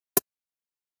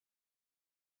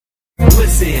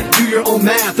listen. Do your own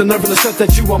math and learn from the stuff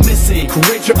that you are missing.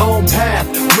 Create your own path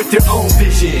with your own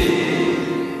vision.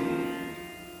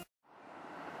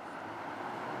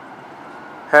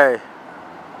 Hey,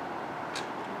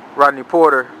 Rodney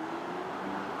Porter,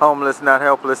 Homeless Not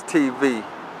Helpless TV.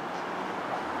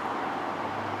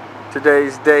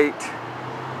 Today's date,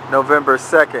 November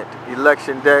 2nd,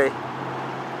 Election Day.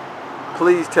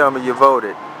 Please tell me you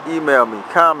voted. Email me,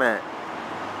 comment.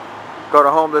 Go to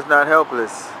Homeless Not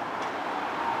Helpless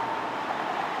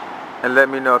and let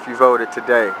me know if you voted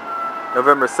today.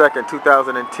 November 2nd,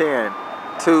 2010,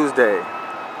 Tuesday.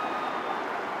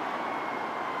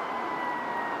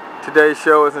 Today's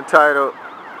show is entitled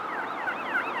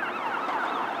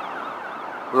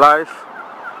Life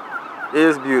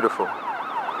is Beautiful.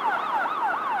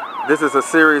 This is a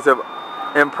series of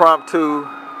impromptu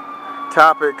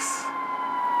topics,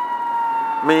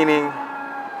 meaning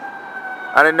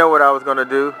I didn't know what I was going to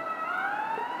do.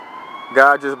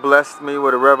 God just blessed me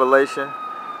with a revelation.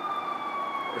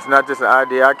 It's not just an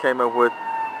idea I came up with.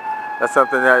 That's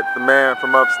something that the man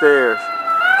from upstairs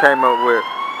came up with.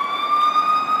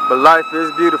 But life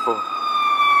is beautiful.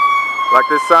 Like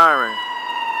this siren.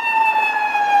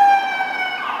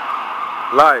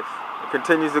 Life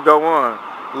continues to go on.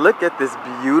 Look at this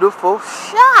beautiful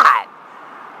shot.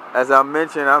 As I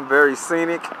mentioned, I'm very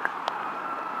scenic,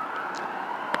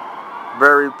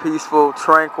 very peaceful,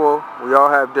 tranquil. We all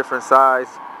have different sides,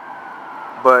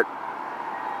 but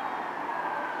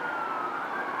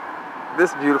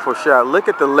this beautiful shot. Look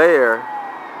at the layer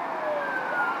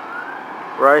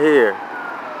right here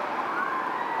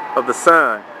of the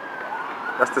sun.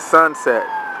 That's the sunset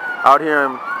out here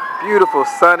in beautiful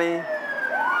sunny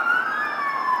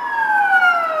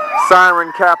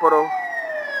siren capital,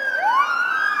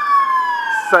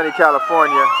 sunny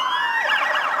California.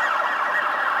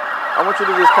 I want you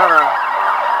to just kind of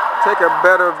take a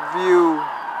better view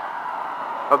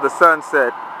of the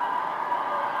sunset.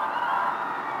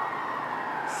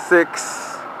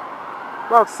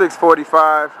 About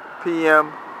 6:45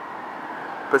 p.m.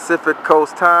 Pacific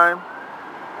Coast time.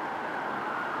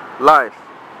 Life.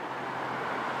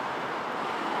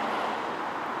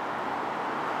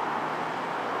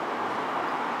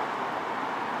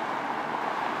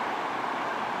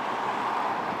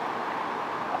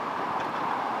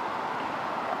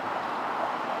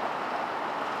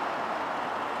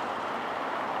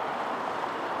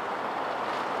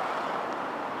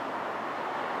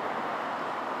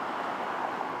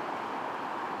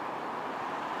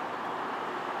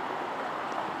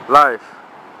 Life.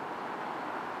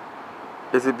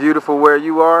 Is it beautiful where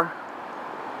you are?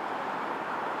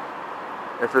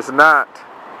 If it's not,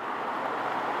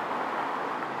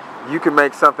 you can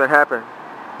make something happen.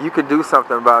 You can do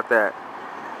something about that.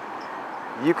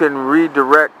 You can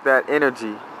redirect that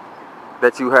energy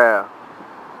that you have.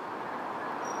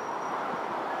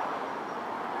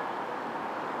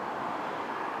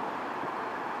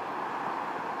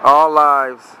 All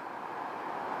lives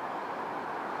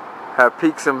have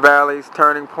peaks and valleys,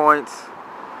 turning points,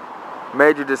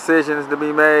 major decisions to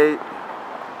be made.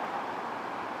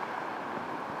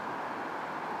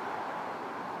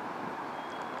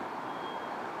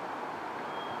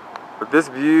 But this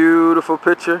beautiful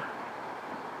picture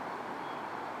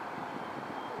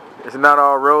is not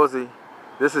all rosy.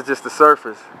 This is just the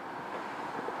surface.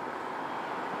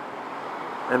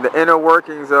 And the inner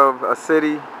workings of a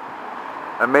city,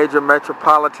 a major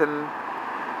metropolitan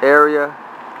area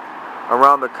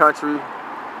around the country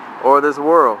or this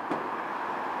world.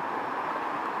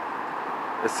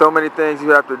 There's so many things you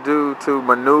have to do to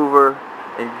maneuver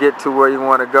and get to where you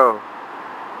want to go.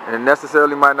 And it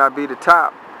necessarily might not be the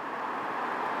top.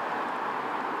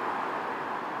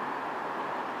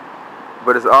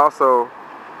 But it's also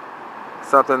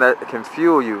something that can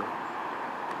fuel you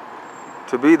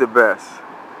to be the best.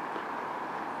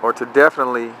 Or to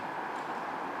definitely,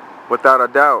 without a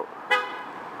doubt,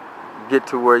 get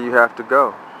to where you have to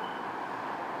go.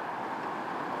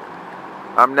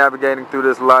 I'm navigating through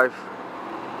this life,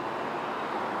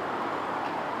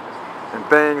 and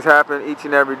things happen each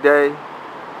and every day.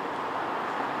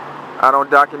 I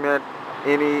don't document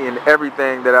any and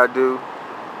everything that I do,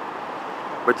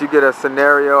 but you get a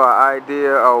scenario, an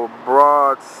idea, a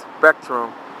broad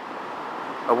spectrum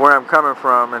of where I'm coming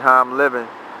from and how I'm living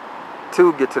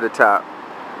to get to the top.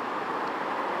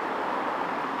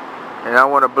 And I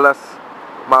want to bless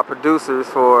my producers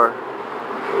for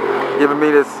giving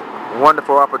me this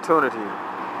wonderful opportunity,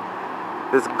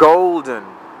 this golden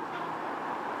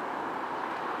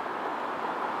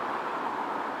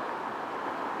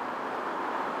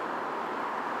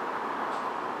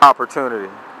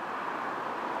opportunity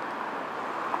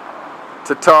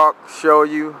to talk, show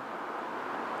you,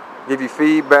 give you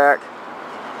feedback,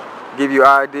 give you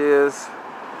ideas,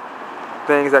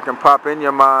 things that can pop in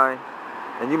your mind,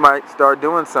 and you might start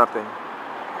doing something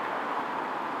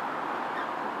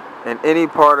in any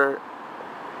part of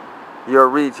your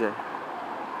region.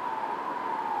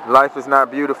 Life is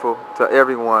not beautiful to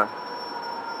everyone,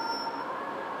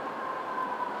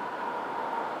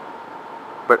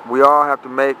 but we all have to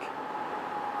make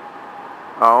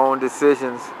our own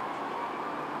decisions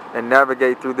and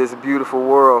navigate through this beautiful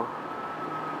world,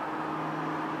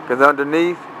 because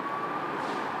underneath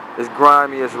it's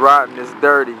grimy, it's rotten, it's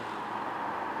dirty.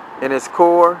 In its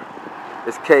core,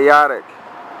 it's chaotic,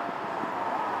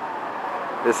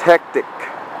 it's hectic,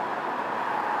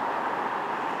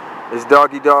 it's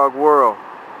dog-eat-dog world,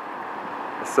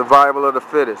 it's survival of the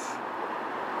fittest.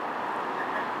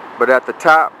 But at the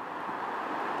top,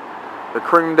 the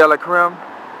creme de la creme,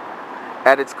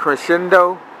 at its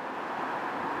crescendo,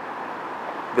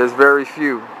 there's very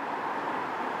few.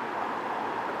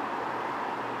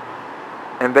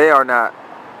 And they are not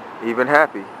even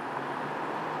happy.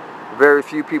 Very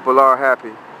few people are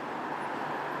happy.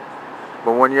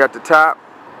 But when you're at the top,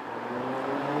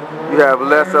 you have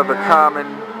less of the common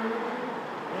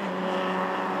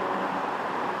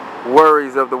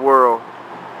worries of the world.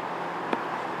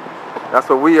 That's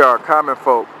what we are, common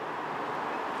folk,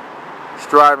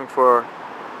 striving for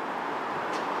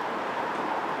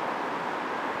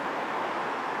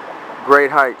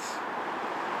great heights.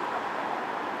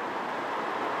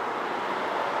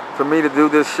 For me to do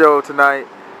this show tonight,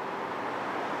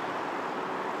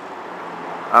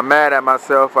 I'm mad at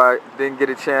myself. I didn't get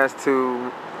a chance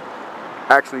to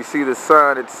actually see the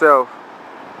sun itself.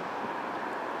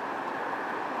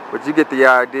 But you get the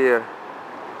idea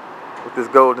with this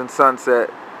golden sunset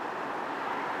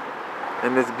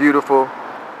and this beautiful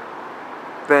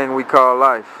thing we call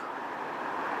life.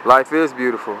 Life is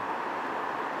beautiful.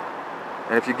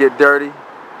 And if you get dirty,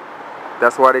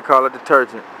 that's why they call it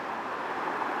detergent.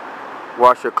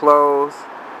 Wash your clothes,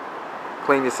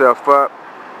 clean yourself up,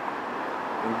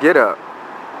 and get up.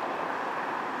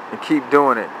 And keep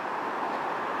doing it.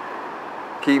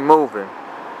 Keep moving.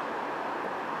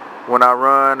 When I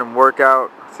run and work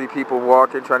out, see people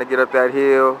walking, trying to get up that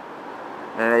hill,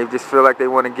 and they just feel like they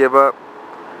want to give up.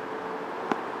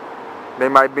 They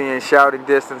might be in shouting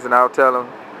distance, and I'll tell them,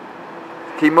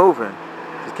 keep moving.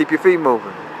 Just keep your feet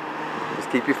moving.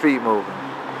 Just keep your feet moving.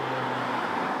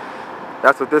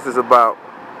 That's what this is about.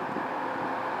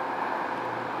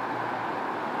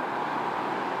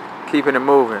 Keeping it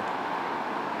moving.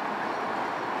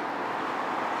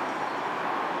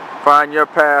 Find your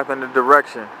path and the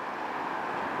direction.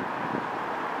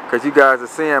 Because you guys are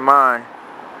seeing mine.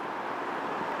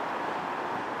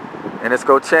 And it's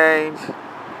going to change.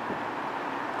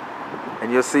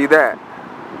 And you'll see that.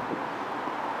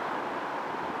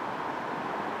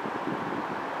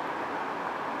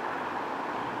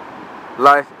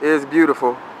 Life is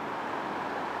beautiful.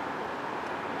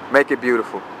 Make it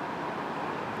beautiful.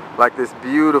 Like this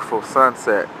beautiful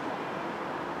sunset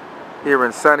here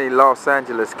in sunny Los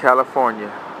Angeles,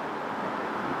 California.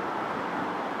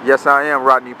 Yes, I am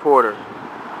Rodney Porter,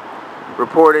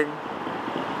 reporting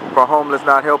for Homeless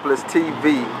Not Helpless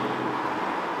TV.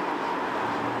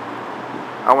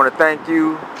 I want to thank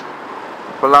you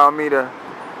for allowing me to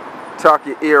talk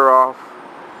your ear off.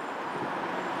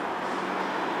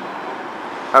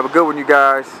 Have a good one, you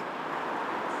guys.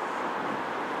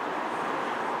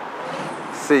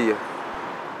 See ya.